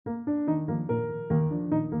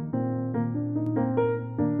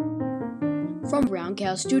From Brown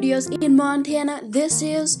Cow Studios in Montana, this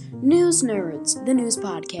is News Nerds, the news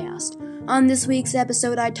podcast. On this week's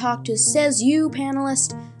episode, I talk to Says You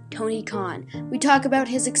panelist Tony Khan. We talk about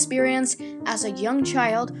his experience as a young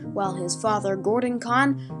child while his father, Gordon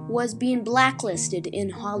Khan, was being blacklisted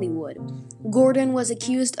in Hollywood. Gordon was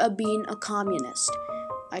accused of being a communist.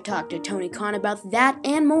 I talked to Tony Khan about that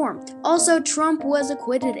and more. Also, Trump was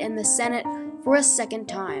acquitted in the Senate for a second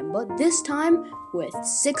time, but this time with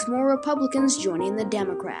 6 more Republicans joining the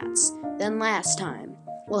Democrats than last time.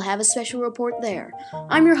 We'll have a special report there.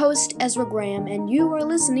 I'm your host, Ezra Graham, and you are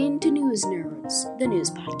listening to News Nerds, the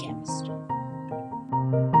news podcast.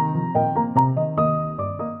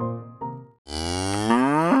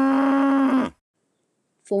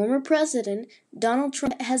 Former President Donald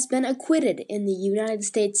Trump has been acquitted in the United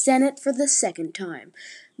States Senate for the second time.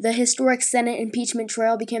 The historic Senate impeachment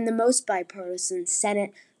trial became the most bipartisan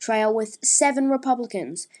Senate trial with 7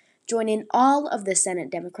 Republicans, joining all of the Senate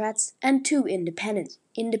Democrats and 2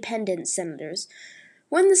 independent senators.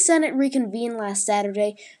 When the Senate reconvened last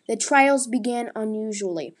Saturday, the trials began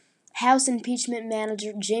unusually. House Impeachment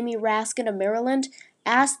Manager Jamie Raskin of Maryland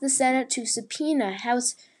asked the Senate to subpoena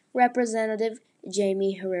House Representative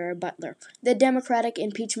Jaime Herrera Beutler. The Democratic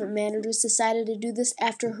impeachment managers decided to do this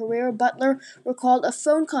after Herrera Beutler recalled a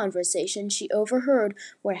phone conversation she overheard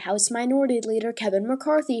where House Minority Leader Kevin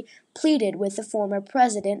McCarthy pleaded with the former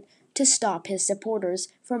president to stop his supporters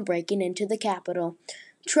from breaking into the Capitol.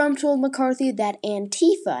 Trump told McCarthy that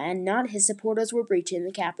Antifa and not his supporters were breaching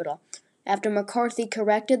the Capitol. After McCarthy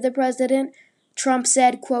corrected the president, Trump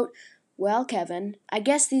said, quote, "Well, Kevin, I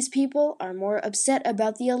guess these people are more upset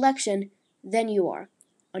about the election than you are,"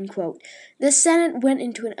 unquote. The Senate went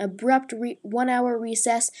into an abrupt 1-hour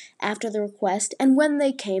recess after the request, and when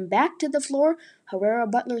they came back to the floor, Herrera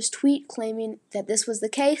Beutler's tweet claiming that this was the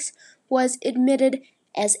case was admitted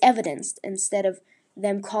as evidence instead of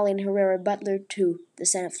them calling Herrera Beutler to the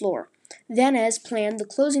Senate floor. Then, as planned, the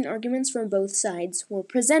closing arguments from both sides were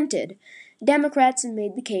presented. Democrats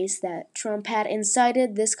made the case that Trump had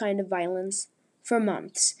incited this kind of violence for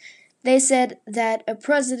months. They said that a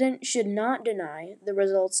president should not deny the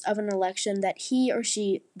results of an election that he or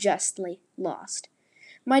she justly lost.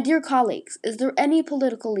 My dear colleagues, is there any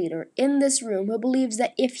political leader in this room who believes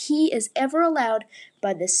that if he is ever allowed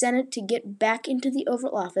by the Senate to get back into the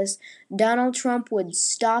Oval Office, Donald Trump would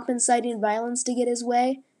stop inciting violence to get his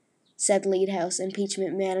way? Said lead House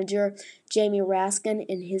impeachment manager Jamie Raskin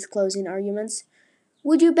in his closing arguments.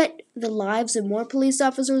 Would you bet the lives of more police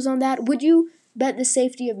officers on that? Would you bet the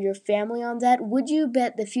safety of your family on that? Would you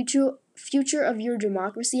bet the future of your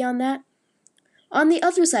democracy on that? On the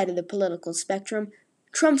other side of the political spectrum,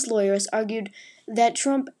 Trump's lawyers argued that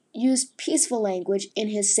Trump used peaceful language in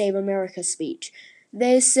his Save America speech.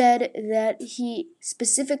 They said that he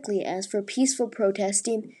specifically asked for peaceful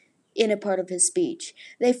protesting in a part of his speech.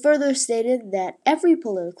 They further stated that every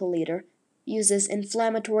political leader uses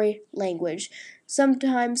inflammatory language,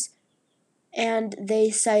 sometimes, and they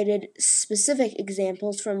cited specific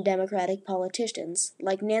examples from Democratic politicians,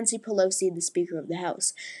 like Nancy Pelosi, the Speaker of the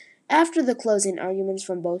House. After the closing arguments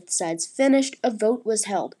from both sides finished, a vote was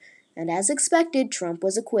held, and as expected, Trump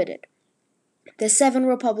was acquitted. The 7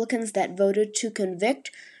 Republicans that voted to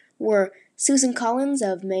convict were Susan Collins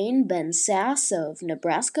of Maine, Ben Sasse of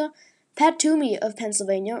Nebraska, Pat Toomey of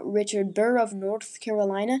Pennsylvania, Richard Burr of North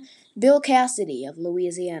Carolina, Bill Cassidy of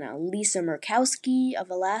Louisiana, Lisa Murkowski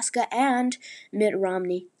of Alaska, and Mitt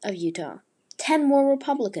Romney of Utah. 10 more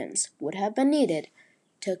Republicans would have been needed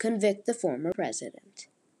to convict the former president.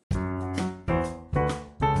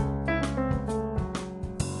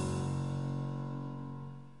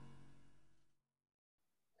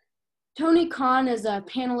 Tony Khan is a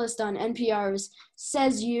panelist on NPR's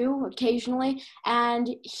Says You occasionally,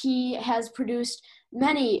 and he has produced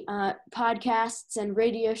many podcasts and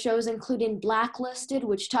radio shows, including Blacklisted,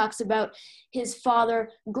 which talks about his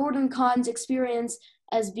father, Gordon Khan's experience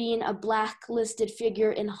as being a blacklisted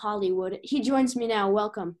figure in Hollywood. He joins me now.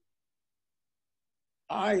 Welcome.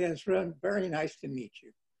 Hi, Ezra. Very nice to meet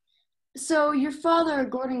you. So your father,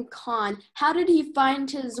 Gordon Khan, how did he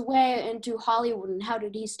find his way into Hollywood, and how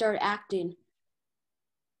did he start acting?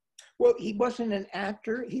 Well, he wasn't an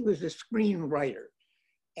actor. He was a screenwriter.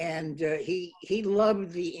 And he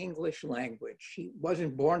loved the English language. He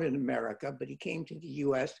wasn't born in America, but he came to the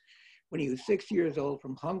US when he was 6 years old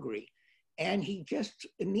from Hungary. And he just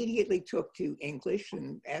immediately took to English.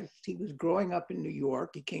 And as he was growing up in New York,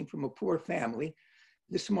 he came from a poor family.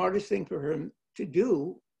 The smartest thing for him to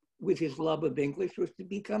do with his love of English was to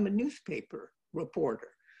become a newspaper reporter.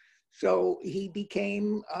 So he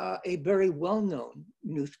became a very well-known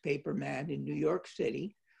newspaper man in New York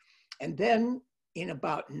City. And then in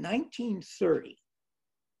about 1930,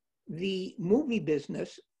 the movie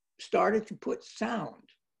business started to put sound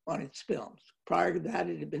on its films. Prior to that,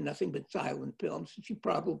 it had been nothing but silent films, as you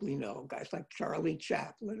probably know, guys like Charlie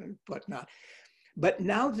Chaplin and whatnot. But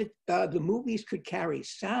now that the movies could carry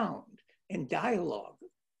sound and dialogue,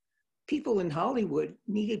 people in Hollywood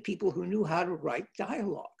needed people who knew how to write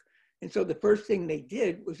dialogue. And so the first thing they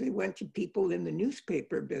did was they went to people in the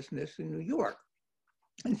newspaper business in New York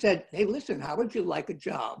and said, hey, listen, how would you like a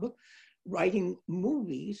job writing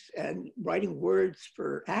movies and writing words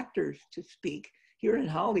for actors to speak here in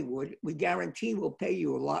Hollywood? We guarantee we'll pay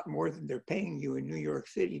you a lot more than they're paying you in New York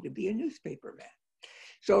City to be a newspaper man.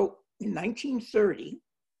 So in 1930,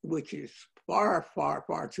 which is far, far,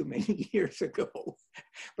 far too many years ago,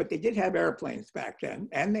 but they did have airplanes back then,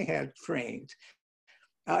 and they had trains.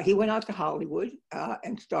 He went out to Hollywood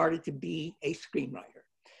and started to be a screenwriter.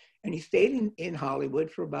 And he stayed in Hollywood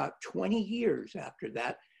for about 20 years after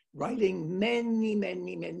that, writing many,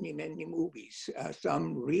 many, many, many movies,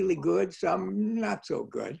 some really good, some not so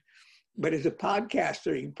good. But as a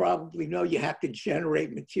podcaster, you probably know you have to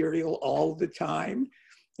generate material all the time.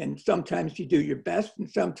 And sometimes you do your best and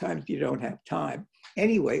sometimes you don't have time.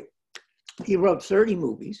 Anyway, he wrote 30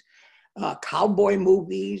 movies, cowboy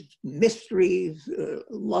movies, mysteries,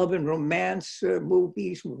 love and romance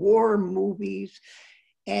movies, war movies.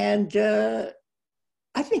 And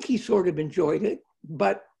I think he sort of enjoyed it,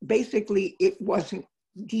 but basically it wasn't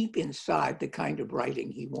deep inside the kind of writing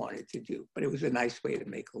he wanted to do, but it was a nice way to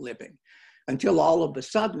make a living until all of a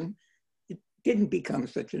sudden it didn't become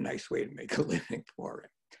such a nice way to make a living for him.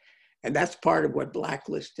 And that's part of what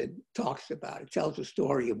Blacklisted talks about. It tells a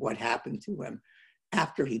story of what happened to him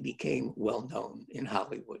after he became well-known in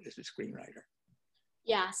Hollywood as a screenwriter.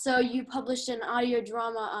 Yeah, so you published an audio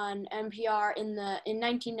drama on NPR in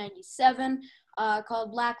 1997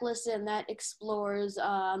 called Blacklisted, and that explores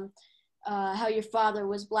how your father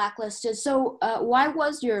was blacklisted. So why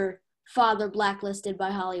was your father blacklisted by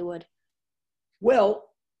Hollywood? Well,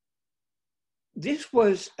 this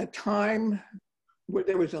was a time where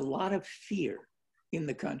there was a lot of fear in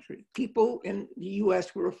the country. People in the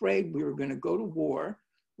US were afraid we were going to go to war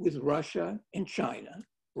with Russia and China.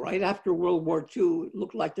 Right after World War II, it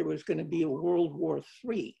looked like there was going to be a World War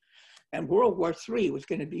III. And World War III was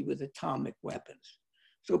going to be with atomic weapons.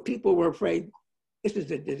 So people were afraid this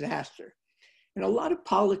is a disaster. And a lot of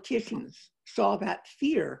politicians saw that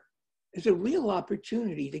fear as a real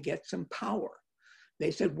opportunity to get some power.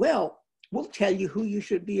 They said, well, we'll tell you who you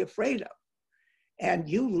should be afraid of. And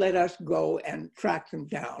you let us go and track them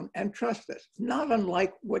down and trust us. Not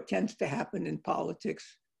unlike what tends to happen in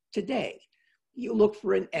politics today. You look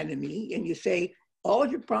for an enemy and you say, all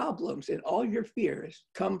your problems and all your fears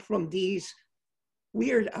come from these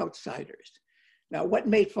weird outsiders. Now, what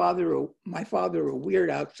made my father a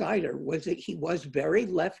weird outsider was that he was very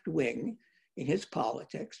left-wing in his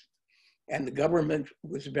politics, and the government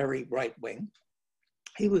was very right-wing.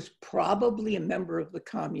 He was probably a member of the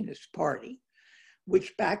Communist Party,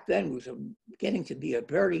 which back then was getting to be a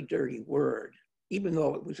very dirty word, even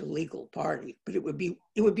though it was a legal party. But it would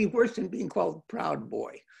be worse than being called Proud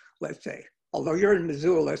Boy, let's say. Although you're in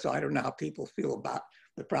Missoula, so I don't know how people feel about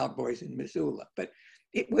the Proud Boys in Missoula. But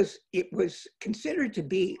it was considered to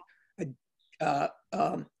be the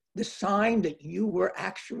sign that you were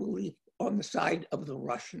actually on the side of the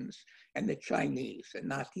Russians and the Chinese and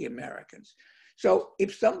not the Americans. So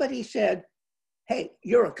if somebody said, hey,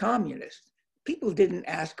 you're a communist, people didn't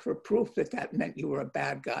ask for proof that that meant you were a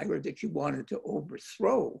bad guy or that you wanted to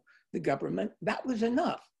overthrow the government. That was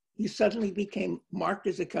enough. You suddenly became marked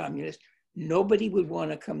as a communist. Nobody would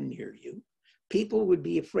want to come near you. People would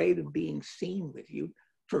be afraid of being seen with you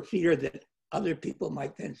for fear that other people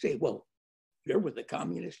might then say, well, you're with the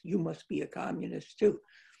communists, you must be a communist too.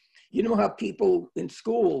 You know how people in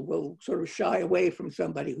school will sort of shy away from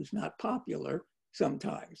somebody who's not popular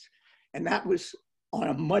sometimes. And that was on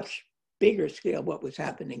a much bigger scale what was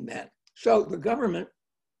happening then. So the government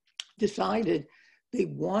decided they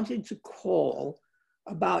wanted to call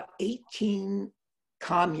about 18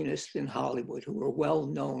 communists in Hollywood who were well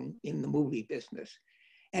known in the movie business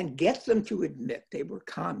and get them to admit they were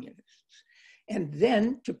communists. And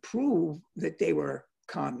then to prove that they were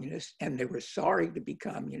communists and they were sorry to be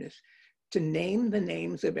communists, to name the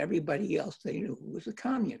names of everybody else they knew who was a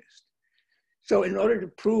communist. So in order to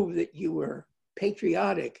prove that you were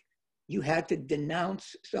patriotic, you had to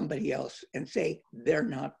denounce somebody else and say, they're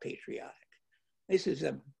not patriotic. This is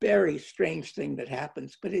a very strange thing that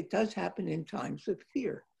happens, but it does happen in times of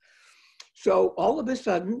fear. So all of a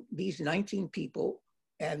sudden, these 19 people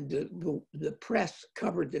and the press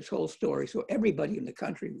covered this whole story. So everybody in the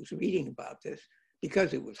country was reading about this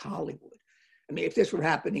because it was Hollywood. I mean, if this were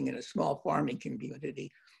happening in a small farming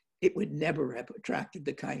community, it would never have attracted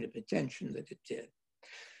the kind of attention that it did.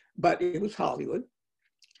 But it was Hollywood.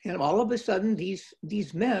 And all of a sudden,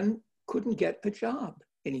 these men couldn't get a job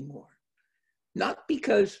anymore. Not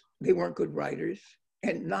because they weren't good writers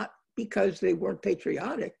and not because they weren't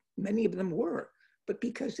patriotic, many of them were, but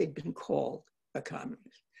because they'd been called a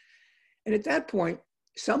communist. And at that point,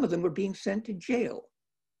 some of them were being sent to jail.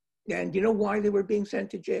 And you know why they were being sent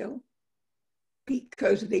to jail?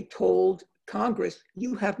 Because they told Congress,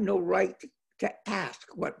 you have no right to ask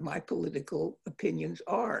what my political opinions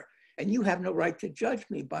are, and you have no right to judge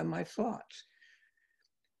me by my thoughts.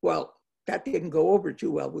 Well, that didn't go over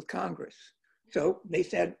too well with Congress. So they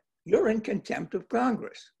said, you're in contempt of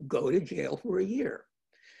Congress. Go to jail for a year.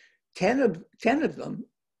 10 of them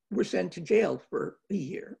were sent to jail for a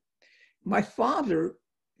year. My father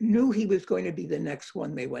knew he was going to be the next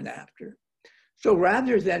one they went after. So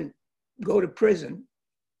rather than go to prison,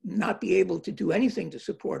 not be able to do anything to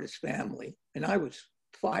support his family, and I was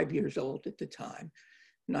 5 years old at the time,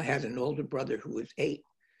 and I had an older brother who was 8,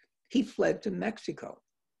 he fled to Mexico,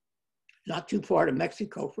 not too far to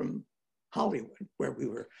Mexico from Hollywood, where we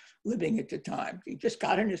were living at the time. He just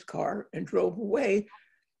got in his car and drove away.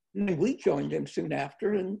 And we joined him soon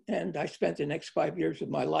after, and I spent the next 5 years of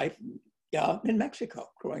my life in Mexico,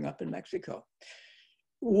 growing up in Mexico,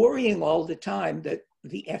 worrying all the time that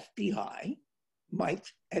the FBI might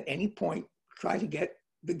at any point try to get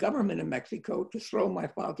the government of Mexico to throw my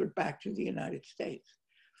father back to the United States.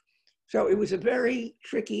 So it was a very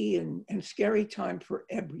tricky and scary time for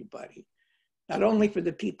everybody, not only for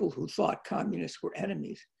the people who thought communists were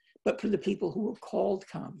enemies, but for the people who were called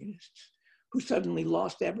communists, who suddenly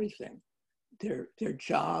lost everything, their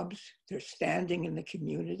jobs, their standing in the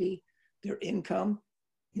community, their income,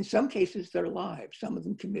 in some cases, their lives. Some of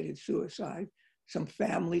them committed suicide. Some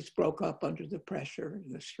families broke up under the pressure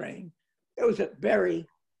and the strain. It was a very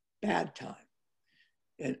bad time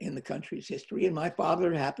in the country's history. And my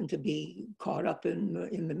father happened to be caught up in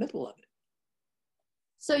the middle of it.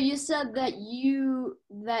 So you said that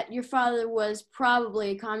your father was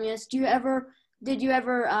probably a communist. Did you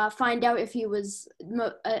ever find out if he was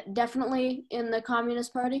definitely in the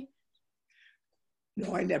Communist Party?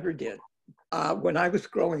 No, I never did. When I was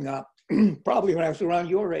growing up, probably when I was around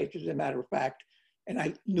your age, as a matter of fact, and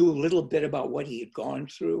I knew a little bit about what he had gone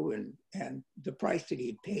through and the price that he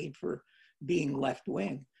had paid for being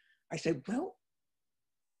left-wing, I said, well,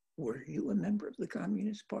 were you a member of the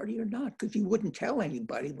Communist Party or not? Because you wouldn't tell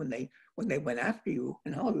anybody when they went after you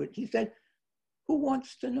in Hollywood. He said, who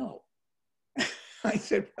wants to know? I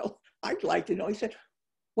said, well, I'd like to know. He said,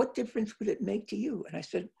 what difference would it make to you? And I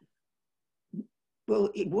said, well,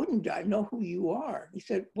 it wouldn't. I know who you are. He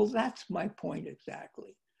said, well, that's my point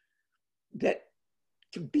exactly. That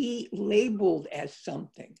to be labeled as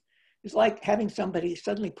something is like having somebody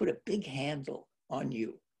suddenly put a big handle on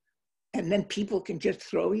you. And then people can just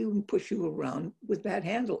throw you and push you around with that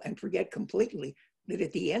handle and forget completely that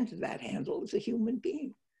at the end of that handle is a human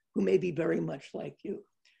being who may be very much like you.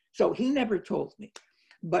 So he never told me.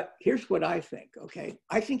 But here's what I think, okay?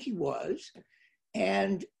 I think he was.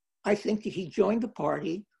 And I think that he joined the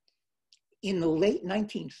party in the late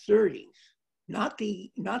 1930s, not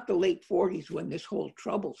the late 40s when this whole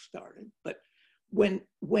trouble started, but when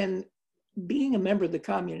being a member of the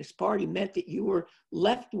Communist Party meant that you were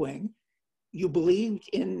left-wing, you believed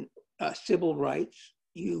in civil rights,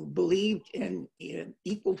 you believed in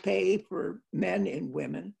equal pay for men and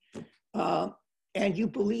women, and you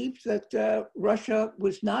believed that Russia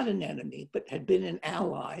was not an enemy, but had been an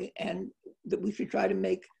ally, and that we should try to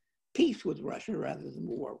make peace with Russia rather than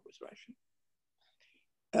war with Russia.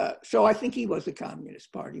 So I think he was a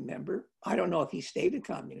Communist Party member. I don't know if he stayed a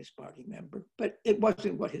Communist Party member, but it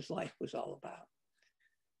wasn't what his life was all about.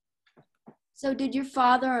 So did your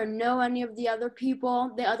father know any of the other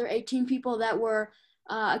people, the other 18 people that were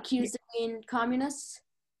accused of being communists?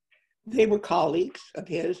 They were colleagues of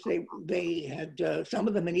his. They had, some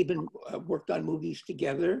of them had even worked on movies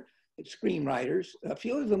together, screenwriters. A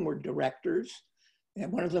few of them were directors,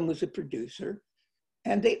 and one of them was a producer.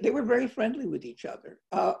 And they were very friendly with each other.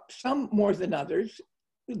 Some more than others.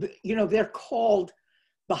 You know, they're called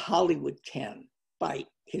the Hollywood 10 by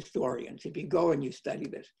historians, if you go and you study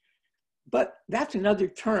this. But that's another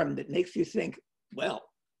term that makes you think, well,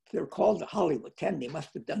 if they're called the Hollywood 10, they must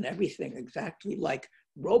have done everything exactly like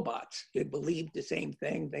robots. They believed the same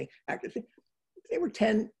thing. They acted. They were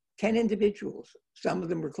 10 individuals. Some of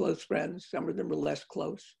them were close friends. Some of them were less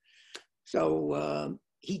close. So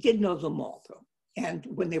he did know them all, though. And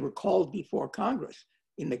when they were called before Congress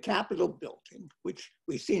in the Capitol building, which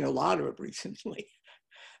we've seen a lot of recently,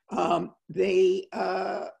 they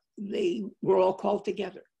were all called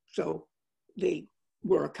together. So they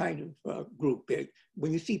were a kind of group.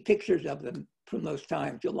 When you see pictures of them from those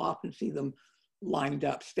times, you'll often see them lined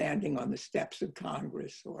up, standing on the steps of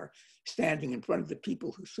Congress or standing in front of the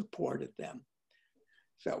people who supported them.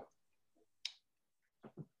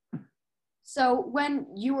 So when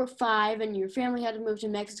you were 5 and your family had to move to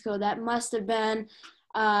Mexico, that must have been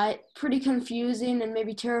pretty confusing and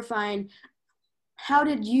maybe terrifying. How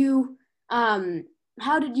did you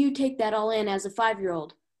take that all in as a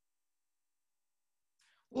 5-year-old?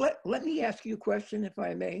 Let me ask you a question, if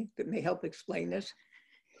I may, that may help explain this.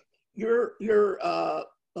 You're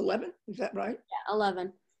 11, is that right? Yeah,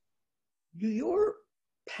 11. Do your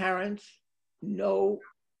parents know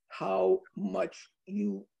how much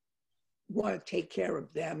you want to take care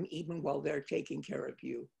of them even while they're taking care of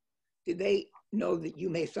you? Do they know that you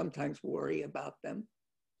may sometimes worry about them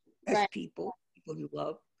as Right. people you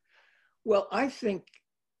love? Well, I think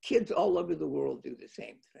kids all over the world do the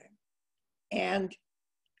same thing. And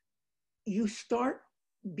you start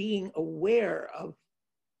being aware of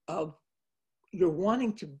your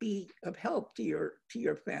wanting to be of help to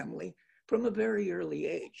your family from a very early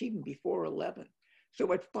age, even before 11.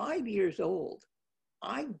 So at 5 years old,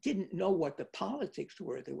 I didn't know what the politics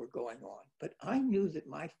were that were going on, but I knew that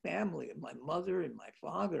my family and my mother and my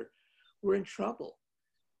father were in trouble,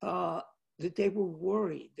 that they were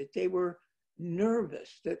worried, that they were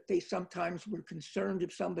nervous, that they sometimes were concerned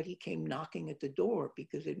if somebody came knocking at the door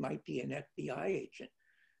because it might be an FBI agent.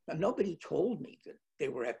 Now, nobody told me that they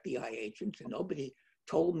were FBI agents, and nobody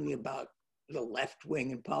told me about the left wing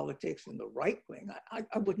in politics and the right wing.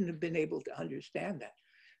 I wouldn't have been able to understand that.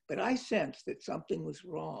 But I sensed that something was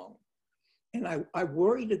wrong. And I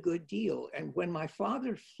worried a good deal. And when my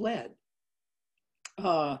father fled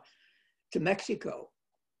to Mexico,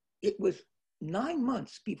 it was 9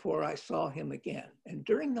 months before I saw him again. And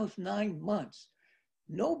during those 9 months,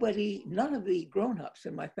 none of the grown-ups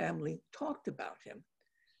in my family talked about him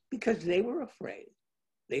because they were afraid.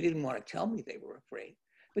 They didn't want to tell me they were afraid,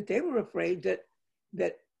 but they were afraid that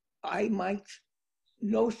I might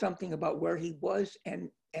know something about where he was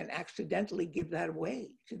and accidentally give that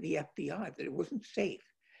away to the FBI, that it wasn't safe.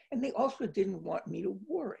 And they also didn't want me to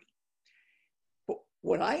worry. But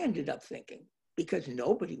what I ended up thinking, because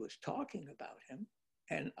nobody was talking about him,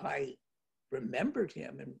 and I remembered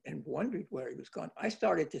him and wondered where he was gone, I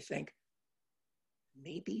started to think,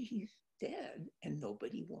 maybe he's dead and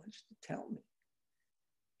nobody wants to tell me.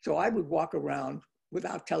 So I would walk around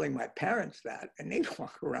without telling my parents that, and they'd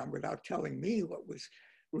walk around without telling me what was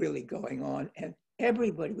really going on. And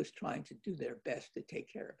everybody was trying to do their best to take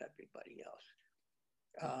care of everybody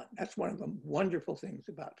else. That's one of the wonderful things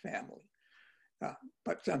about family,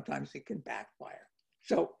 but sometimes it can backfire.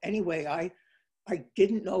 So anyway, I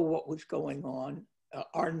didn't know what was going on.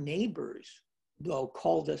 Our neighbors, though,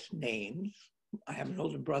 called us names. I have an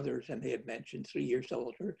older brother, as I may have mentioned, 3 years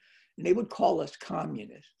older, and they would call us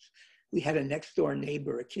communists. We had a next door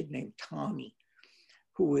neighbor, a kid named Tommy,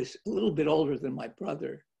 who was a little bit older than my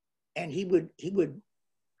brother. And he would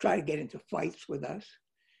try to get into fights with us.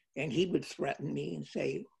 And he would threaten me and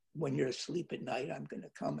say, when you're asleep at night, I'm going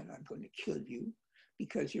to come and I'm going to kill you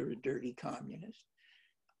because you're a dirty communist.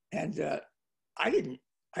 And I didn't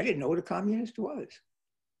know what a communist was.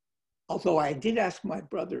 Although I did ask my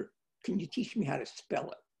brother, can you teach me how to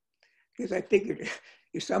spell it? Because I figured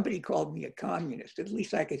if somebody called me a communist, at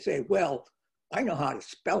least I could say, well, I know how to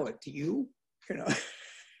spell it. Do you? You know,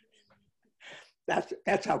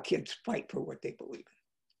 that's how kids fight for what they believe in.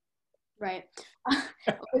 Right.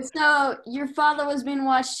 So your father was being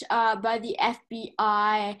watched by the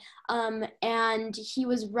FBI, and he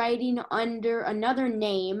was writing under another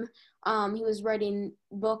name. He was writing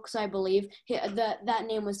books, I believe. That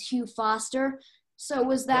name was Hugh Foster. So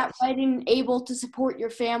was that Yes. writing able to support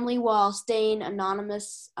your family while staying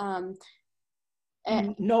anonymous? No,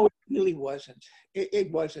 it really wasn't.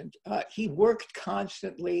 It wasn't. He worked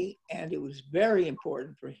constantly, and it was very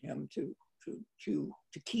important for him to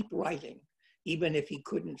keep writing, even if he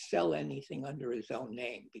couldn't sell anything under his own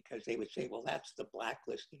name, because they would say, well, that's the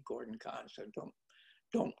blacklisted Gordon Kahn, so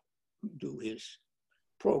don't do his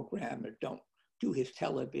program or don't do his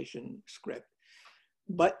television script.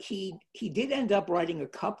 But he did end up writing a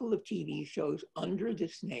couple of TV shows under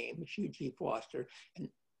this name, Hugh G. Foster, and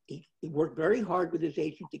he worked very hard with his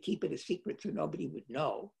agent to keep it a secret so nobody would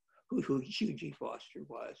know who Hugh G. Foster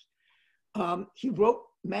was. He wrote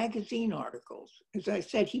magazine articles. As I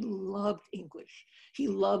said, he loved English. He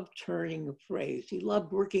loved turning a phrase. He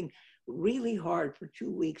loved working really hard for 2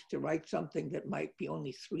 weeks to write something that might be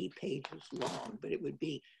only 3 pages long, but it would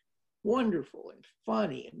be wonderful and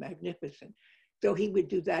funny and magnificent. So he would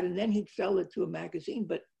do that, and then he'd sell it to a magazine.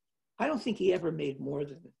 But I don't think he ever made more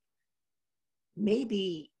than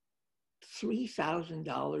maybe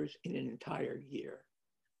 $3,000 in an entire year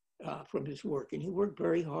from his work, and he worked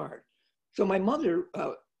very hard. So my mother,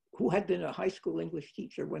 who had been a high school English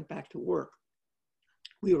teacher, went back to work.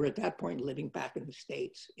 We were at that point living back in the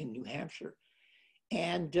States in New Hampshire,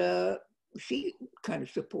 and she kind of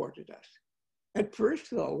supported us. At first,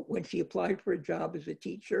 though, when she applied for a job as a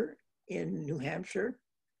teacher in New Hampshire,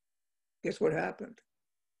 guess what happened?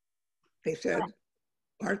 They said,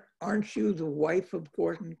 aren't you the wife of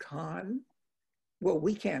Gordon Kahn? Well,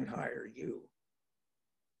 we can't hire you.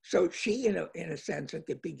 So she, in a sense, at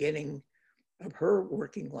the beginning of her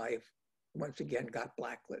working life, once again got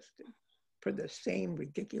blacklisted for the same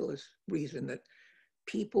ridiculous reason that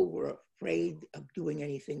people were afraid of doing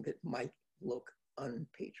anything that might look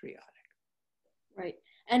unpatriotic. Right.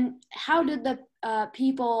 And how did the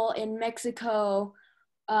people in Mexico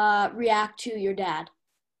react to your dad?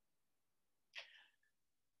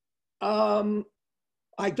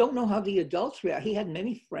 I don't know how the adults react. He had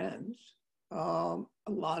many friends, a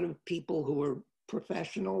lot of people who were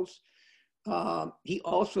professionals. He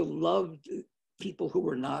also loved people who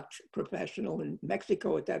were not professional. And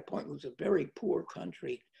Mexico at that point was a very poor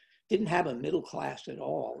country, didn't have a middle class at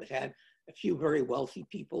all. It had a few very wealthy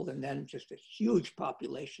people and then just a huge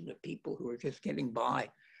population of people who were just getting by.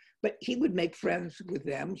 But he would make friends with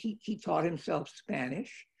them. He taught himself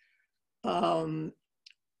Spanish. Along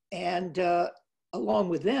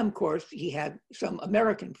with them, of course, he had some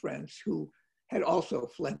American friends who had also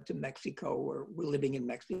fled to Mexico or were living in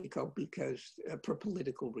Mexico because for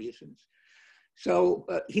political reasons. So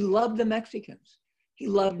he loved the Mexicans. He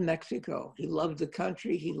loved Mexico. He loved the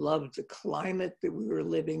country. He loved the climate that we were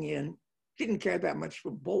living in. Didn't care that much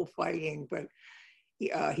for bullfighting, but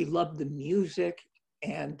he loved the music.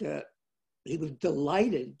 And he was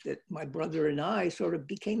delighted that my brother and I sort of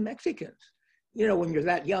became Mexicans. You know, when you're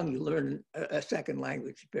that young, you learn a second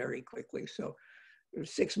language very quickly. So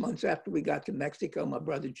 6 months after we got to Mexico, my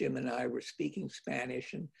brother Jim and I were speaking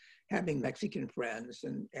Spanish and having Mexican friends,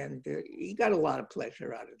 and he got a lot of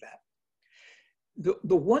pleasure out of that.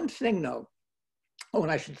 The one thing, though, oh,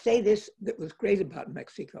 and I should say this, that was great about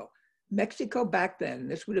Mexico. Mexico back then,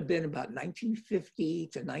 this would have been about 1950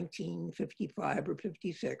 to 1955 or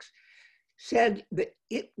 56, said that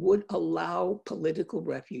it would allow political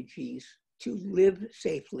refugees to live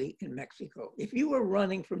safely in Mexico. If you were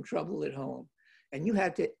running from trouble at home and you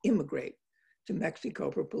had to immigrate to Mexico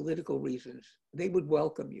for political reasons, they would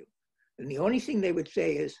welcome you. And the only thing they would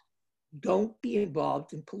say is, don't be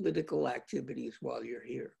involved in political activities while you're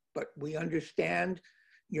here. But we understand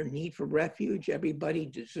your need for refuge. Everybody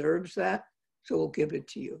deserves that, so we'll give it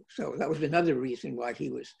to you. So that was another reason why he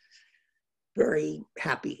was very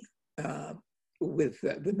happy with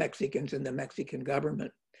the Mexicans and the Mexican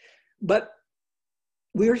government. But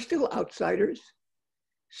we're still outsiders.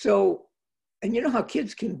 So, and you know how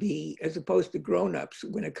kids can be as opposed to grown-ups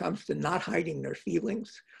when it comes to not hiding their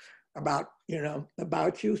feelings about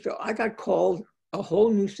you. So I got called a whole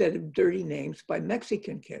new set of dirty names by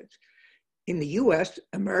Mexican kids. In the US,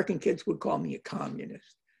 American kids would call me a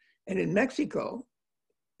communist. And in Mexico,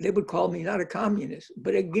 they would call me not a communist,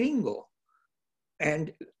 but a gringo.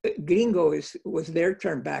 And gringo was their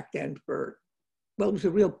term back then for, well, it was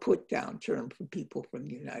a real put down term for people from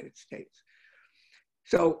the United States.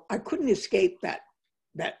 So I couldn't escape that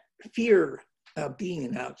fear of being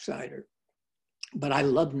an outsider. But I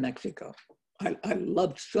loved Mexico. I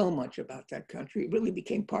loved so much about that country. It really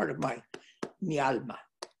became part of mi alma,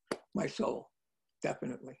 my soul,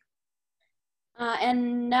 definitely.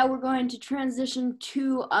 And now we're going to transition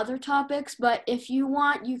to other topics, but if you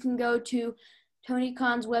want, you can go to Tony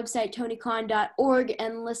Khan's website, tonykhan.org,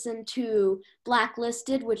 and listen to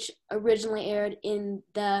Blacklisted, which originally aired in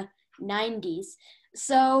the 90s.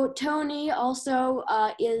 So Tony also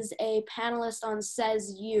is a panelist on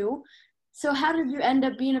Says You. So how did you end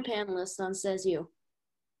up being a panelist on Says You?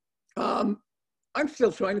 I'm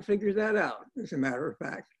still trying to figure that out, as a matter of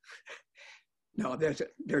fact. No,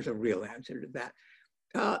 there's a real answer to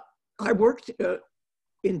that. I worked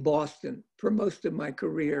in Boston for most of my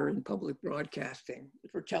career in public broadcasting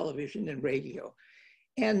for television and radio.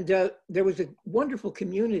 And there was a wonderful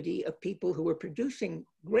community of people who were producing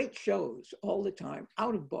great shows all the time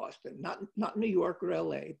out of Boston, not New York or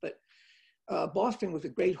LA, but Boston was a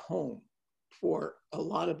great home for a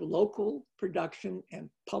lot of local production and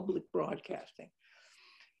public broadcasting.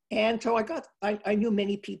 And so I knew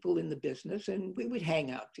many people in the business, and we would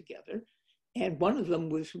hang out together. And one of them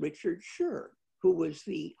was Richard Scher, who was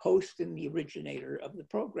the host and the originator of the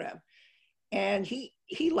program. And he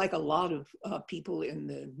like a lot of people in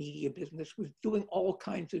the media business, was doing all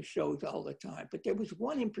kinds of shows all the time. But there was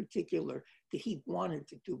one in particular that he wanted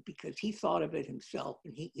to do because he thought of it himself,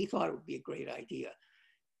 and he thought it would be a great idea.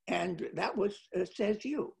 And that was Says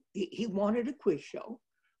You. He wanted a quiz show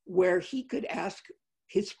where he could ask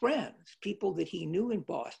his friends, people that he knew in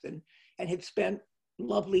Boston and had spent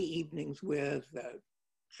lovely evenings with,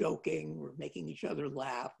 joking or making each other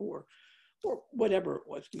laugh or whatever it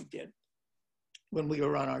was we did when we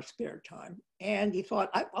were on our spare time. And he thought,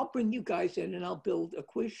 I'll bring you guys in and I'll build a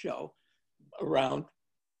quiz show around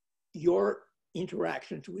your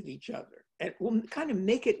interactions with each other. And we'll kind of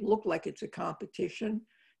make it look like it's a competition.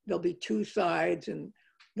 There'll be two sides and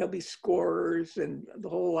there'll be scorers, and the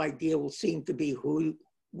whole idea will seem to be who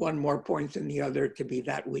won more points than the other to be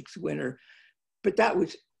that week's winner. But that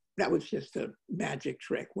was just a magic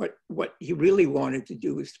trick. What he really wanted to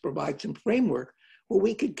do is to provide some framework where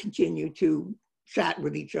we could continue to chat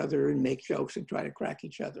with each other and make jokes and try to crack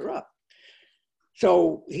each other up.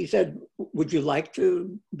 So he said, would you like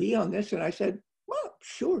to be on this? And I said, well,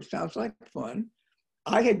 sure, sounds like fun.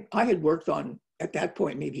 I had worked on, at that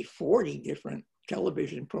point, maybe 40 different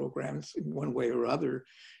television programs in one way or other,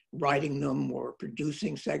 writing them or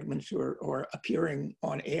producing segments or appearing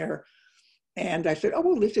on air. And I said, oh,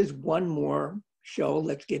 well, this is one more show.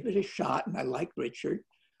 Let's give it a shot. And I like Richard.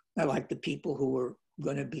 I like the people who were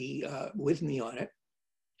going to be with me on it.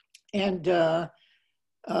 And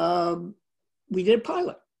we did a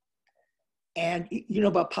pilot. And you know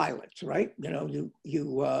about pilots, right? You know,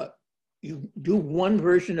 you do one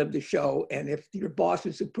version of the show, and if your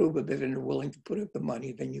bosses approve of it and are willing to put up the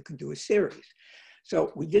money, then you can do a series.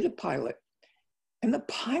 So we did a pilot, and the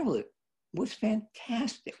pilot was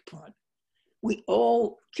fantastic fun. We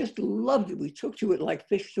all just loved it. We took to it like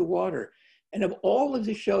fish to water. And of all of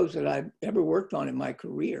the shows that I've ever worked on in my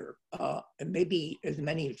career, and maybe as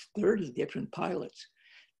many as 30 different pilots,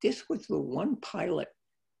 this was the one pilot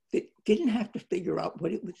that didn't have to figure out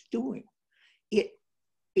what it was doing. It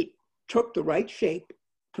took the right shape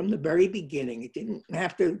from the very beginning. It didn't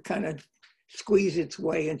have to kind of squeeze its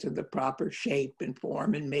way into the proper shape and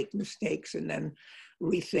form and make mistakes and then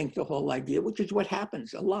rethink the whole idea, which is what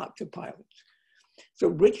happens a lot to pilots. So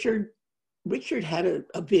Richard had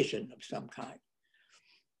a vision of some kind,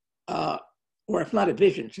 or if not a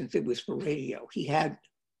vision, since it was for radio, he had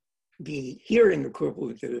the hearing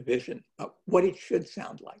equivalent of a vision of what it should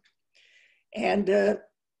sound like. And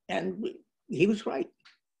he was right.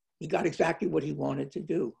 He got exactly what he wanted to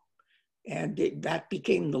do. And that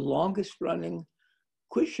became the longest running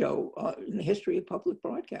quiz show in the history of public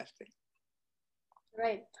broadcasting.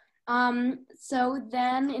 Right. So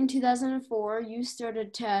then in 2004, you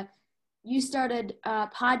started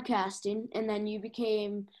podcasting, and then you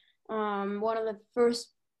became one of the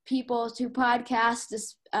first people to podcast.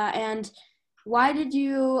 And why did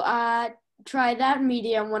you try that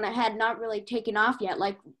medium when it had not really taken off yet?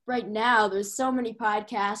 Like right now, there's so many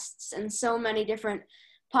podcasts and so many different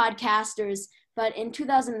podcasters. But in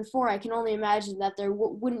 2004, I can only imagine that there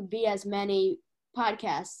wouldn't be as many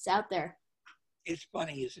podcasts out there. It's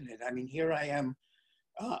funny, isn't it? I mean, here I am,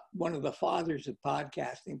 one of the fathers of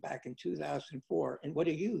podcasting back in 2004. And what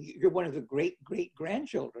are you? You're one of the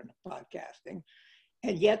great-grandchildren of podcasting.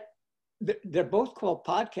 And yet they're both called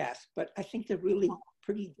podcasts, but I think they're really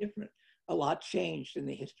pretty different. A lot changed in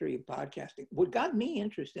the history of podcasting. What got me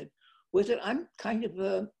interested was that I'm kind of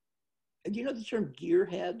do you know the term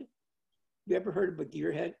gearhead? You ever heard of a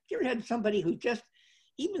gearhead? Gearhead is somebody who just,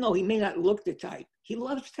 even though he may not look the type, he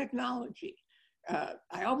loves technology.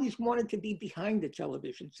 I always wanted to be behind the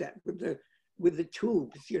television set with the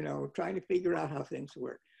tubes, you know, trying to figure out how things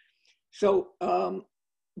work. So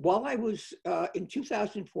while I was in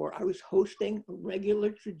 2004, I was hosting a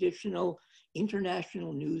regular traditional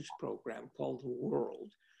international news program called The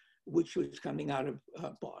World, which was coming out of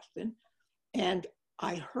Boston. And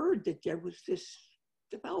I heard that there was this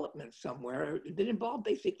development somewhere that involved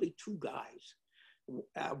basically two guys.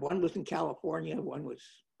 One was in California, one was,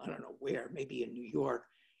 I don't know where, maybe in New York.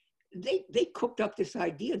 They cooked up this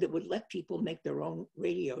idea that would let people make their own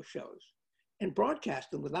radio shows and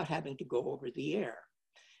broadcast them without having to go over the air.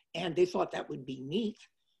 And they thought that would be neat,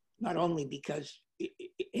 not only because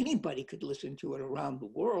anybody could listen to it around the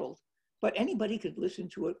world, but anybody could listen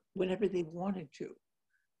to it whenever they wanted to.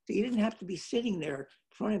 So you didn't have to be sitting there in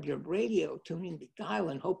front of your radio, tuning the dial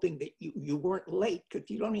and hoping that you weren't late, because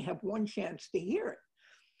you'd only have one chance to hear it.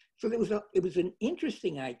 So it was an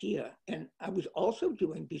interesting idea. And I was also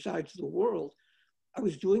doing, besides the world, I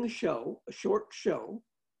was doing a short show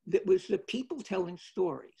that was the people telling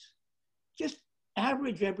stories, just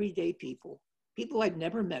average everyday people I'd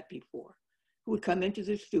never met before, who would come into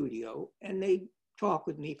the studio and they'd talk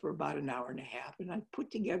with me for about an hour and a half, and I'd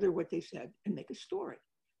put together what they said and make a story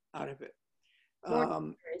out of it.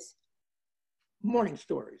 Morning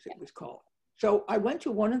Stories, it was called. So I went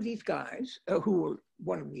to one of these guys who were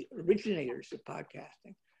one of the originators of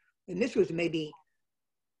podcasting. And this was maybe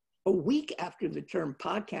a week after the term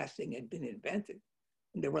podcasting had been invented.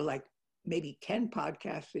 And there were like maybe 10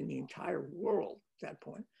 podcasts in the entire world at that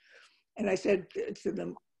point. And I said to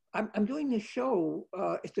them, I'm doing this show,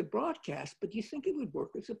 it's a broadcast, but do you think it would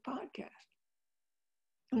work as a podcast?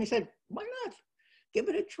 And they said, why not? Give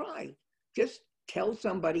it a try. Just tell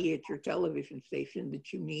somebody at your television station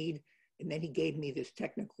that you need, and then he gave me this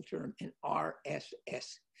technical term, an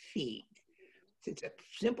RSS feed. It's a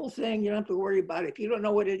simple thing, you don't have to worry about it. If you don't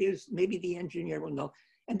know what it is, maybe the engineer will know,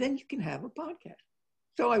 and then you can have a podcast.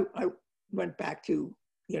 So I went back to,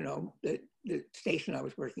 the station I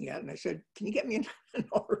was working at, and I said, can you get me an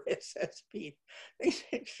RSS feed? They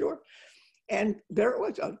said, sure. And there it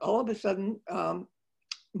was. All of a sudden,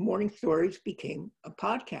 Morning Stories became a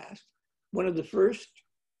podcast, one of the first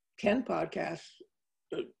 10 podcasts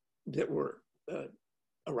that were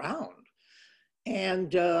around.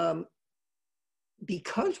 And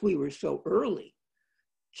because we were so early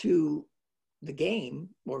to the game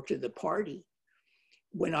or to the party,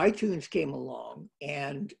 when iTunes came along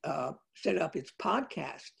and set up its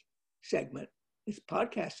podcast segment, its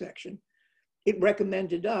podcast section, it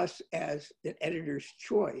recommended us as an editor's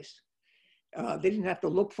choice. They didn't have to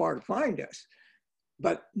look far to find us.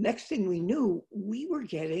 But next thing we knew, we were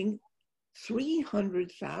getting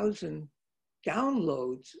 300,000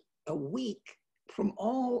 downloads a week from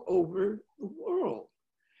all over the world.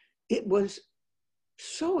 It was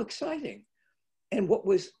so exciting. And what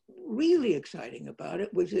was really exciting about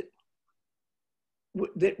it was that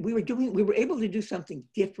we were able to do something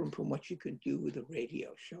different from what you could do with a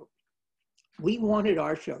radio show. We wanted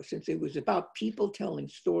our show, since it was about people telling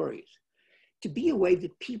stories, to be a way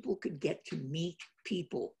that people could get to meet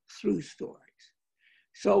people through stories.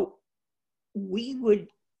 So we would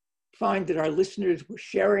find that our listeners were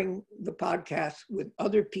sharing the podcast with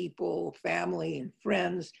other people, family and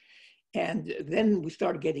friends. And then we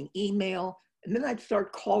started getting email. And then I'd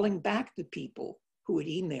start calling back the people who had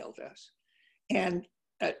emailed us and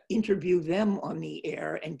interview them on the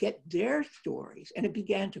air and get their stories. And it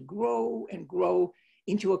began to grow and grow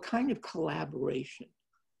into a kind of collaboration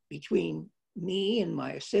between me and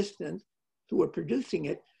my assistant who were producing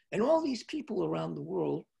it and all these people around the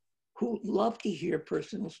world who loved to hear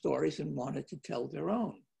personal stories and wanted to tell their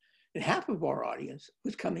own. And half of our audience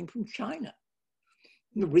was coming from China.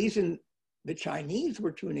 And the reason the Chinese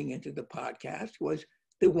were tuning into the podcast was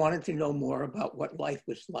they wanted to know more about what life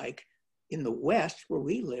was like in the West where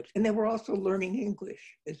we lived. And they were also learning English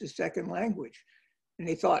as a second language. And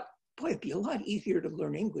they thought, boy, it'd be a lot easier to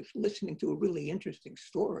learn English listening to a really interesting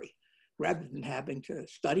story rather than having to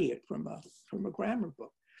study it from a grammar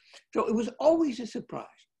book. So it was always a surprise.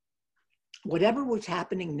 Whatever was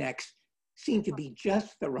happening next seemed to be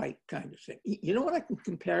just the right kind of thing. You know what I can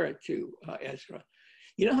compare it to, Ezra?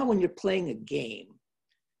 You know how when you're playing a game,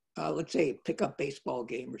 let's say a pickup baseball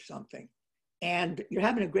game or something, and you're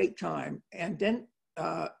having a great time, and then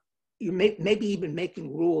you maybe even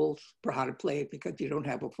making rules for how to play it because you don't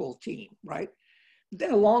have a full team, right?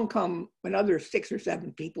 Then along come another 6 or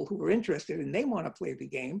 7 people who are interested and they want to play the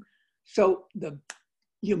game. So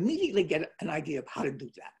you immediately get an idea of how to do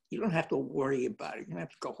that. You don't have to worry about it. You don't have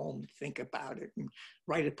to go home and think about it and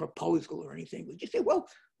write a proposal or anything. We just say, well,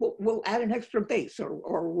 we'll add an extra base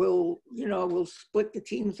or we'll split the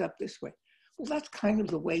teams up this way. Well, that's kind of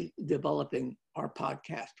the way developing our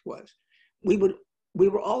podcast was. We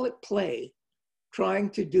were all at play trying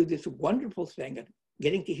to do this wonderful thing of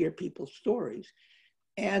getting to hear people's stories.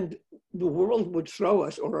 And the world would throw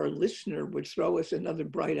us, or our listener would throw us another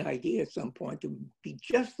bright idea at some point that would be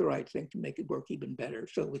just the right thing to make it work even better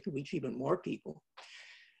so we could reach even more people.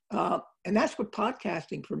 And that's what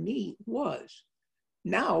podcasting for me was.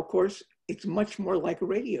 Now, of course, it's much more like a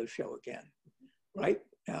radio show again, right?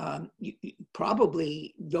 You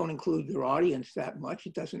probably don't include your audience that much.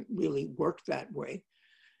 It doesn't really work that way.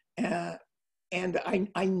 And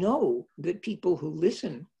I know that people who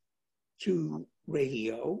listen to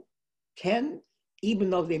radio tend, even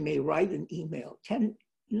though they may write an email, tend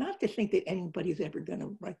not to think that anybody's ever going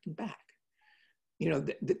to write them back. You know,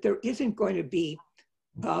 that there isn't going to be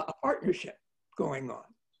a partnership going on.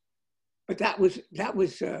 But that was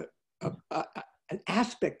an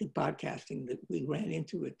aspect of podcasting that we ran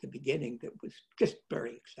into at the beginning that was just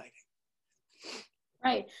very exciting.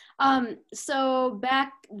 Right. So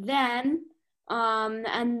back then,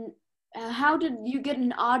 and how did you get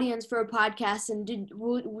an audience for a podcast? And do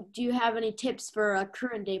you have any tips for a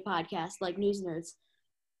current day podcast like News Nerds?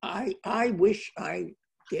 I wish I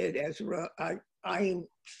did, Ezra. I am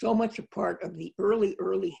so much a part of the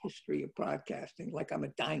early history of podcasting, like I'm a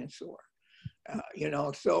dinosaur.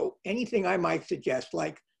 So anything I might suggest,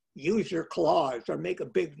 like use your claws or make a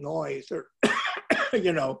big noise or,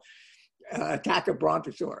 attack a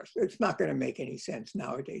brontosaurus, it's not going to make any sense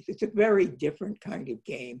nowadays. It's a very different kind of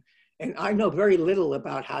game. And I know very little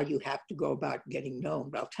about how you have to go about getting known.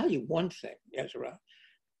 But I'll tell you one thing, Ezra,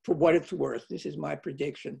 for what it's worth, this is my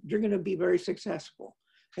prediction. You're going to be very successful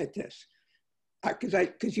at this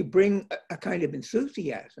because you bring a kind of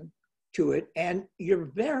enthusiasm to it, and you're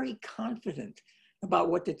very confident about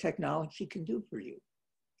what the technology can do for you.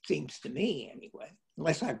 Seems to me, anyway.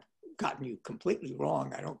 Unless I've gotten you completely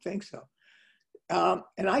wrong, I don't think so.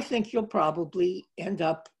 And I think you'll probably end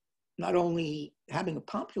up not only having a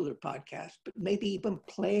popular podcast, but maybe even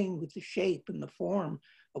playing with the shape and the form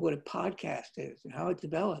of what a podcast is and how it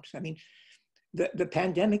develops. I mean, the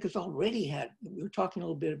pandemic has already had, we were talking a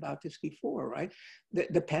little bit about this before, right?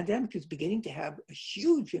 The pandemic is beginning to have a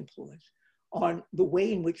huge influence on the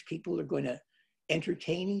way in which people are going to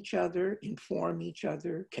entertain each other, inform each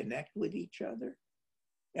other, connect with each other.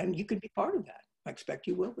 And you could be part of that. I expect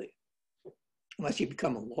you will be, unless you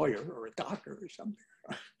become a lawyer or a doctor or something.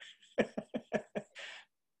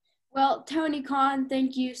 Well, Tony Khan,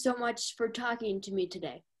 thank you so much for talking to me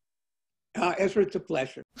today. Ezra, it's a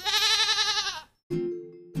pleasure.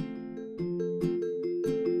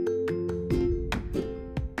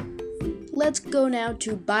 Let's go now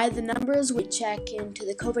to By the Numbers. We check into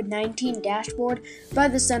the COVID-19 dashboard by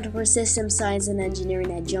the Center for Systems Science and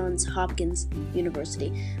Engineering at Johns Hopkins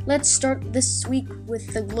University. Let's start this week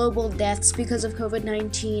with the global deaths because of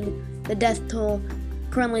COVID-19. The death toll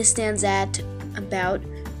currently stands at about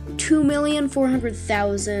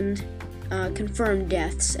 2,400,000 confirmed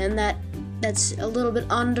deaths, and that's a little bit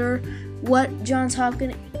under what Johns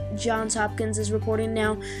Hopkins is reporting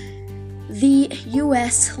now. The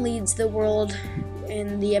U.S. leads the world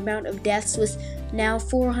in the amount of deaths with now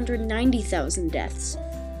 490,000 deaths.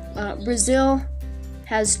 Brazil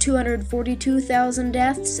has 242,000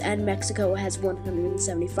 deaths, and Mexico has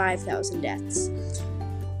 175,000 deaths.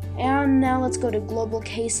 And now let's go to global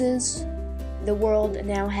cases. The world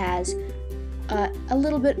now has a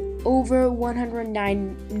little bit over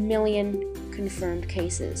 109 million confirmed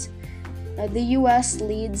cases. The U.S.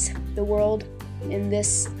 leads the world in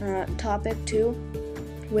this topic too,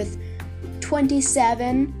 with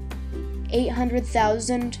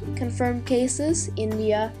 27,800,000 confirmed cases.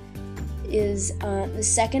 India is the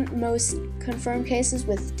second most confirmed cases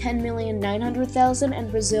with 10,900,000, and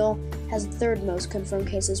Brazil has the third most confirmed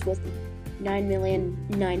cases with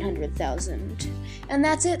 9,900,000. And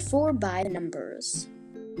that's it for By the Numbers.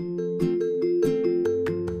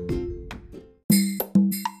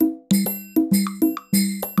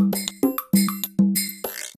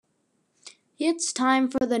 It's time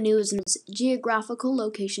for the News Nerds Geographical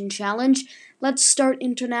Location Challenge. Let's start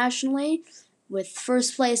internationally. With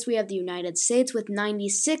first place, we have the United States with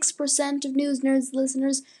 96% of News Nerds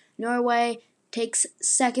listeners. Norway takes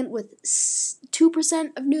second with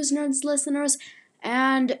 2% of News Nerds listeners.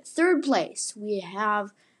 And third place, we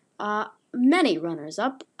have many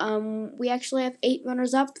runners-up. We actually have 8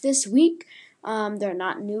 runners-up this week. They're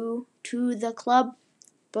not new to the club,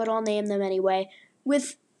 but I'll name them anyway.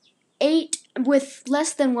 With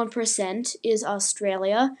less than 1% is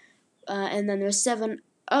Australia, and then there's 7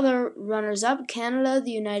 other runners-up: Canada,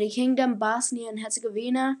 the United Kingdom, Bosnia and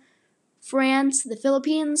Herzegovina, France, the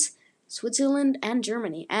Philippines, Switzerland, and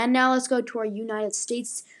Germany. And now let's go to our United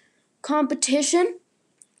States competition.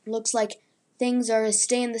 Looks like things are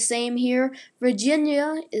staying the same here.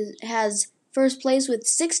 Virginia has first place with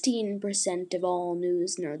 16% of all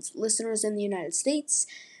News Nerds listeners in the United States.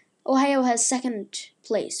 Ohio has second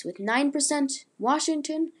place with 9%.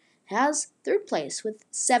 Washington has third place with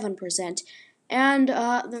 7%. And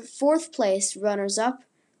the fourth place runners-up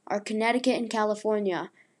are Connecticut and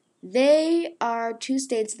California. They are 2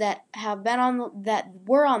 states that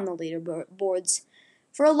were on the leaderboards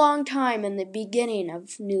for a long time in the beginning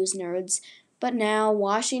of News Nerds, but now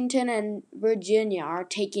Washington and Virginia are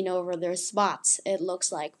taking over their spots, it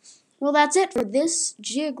looks like. Well, that's it for this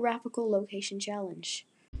geographical location challenge.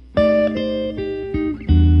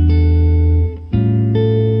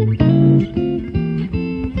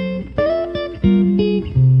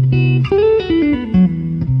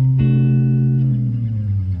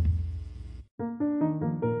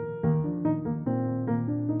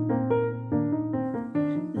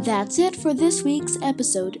 that's it for this week's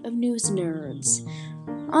episode of News Nerds.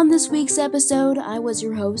 On this week's episode, I was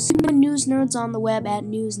your host, News Nerds on the web at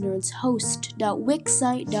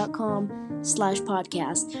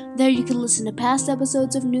newsnerdshost.wixsite.com/podcast. There you can listen to past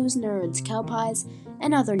episodes of News Nerds, Cow Pies,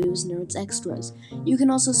 and other News Nerds extras. You can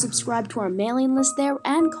also subscribe to our mailing list there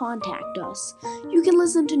and contact us. You can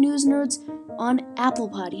listen to News Nerds on Apple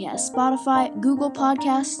Podcasts, Spotify, Google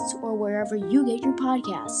Podcasts, or wherever you get your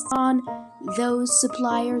podcasts. On those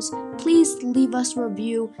suppliers, please leave us a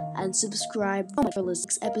review and subscribe for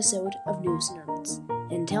this episode of News Nerds.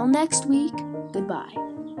 Until next week, goodbye.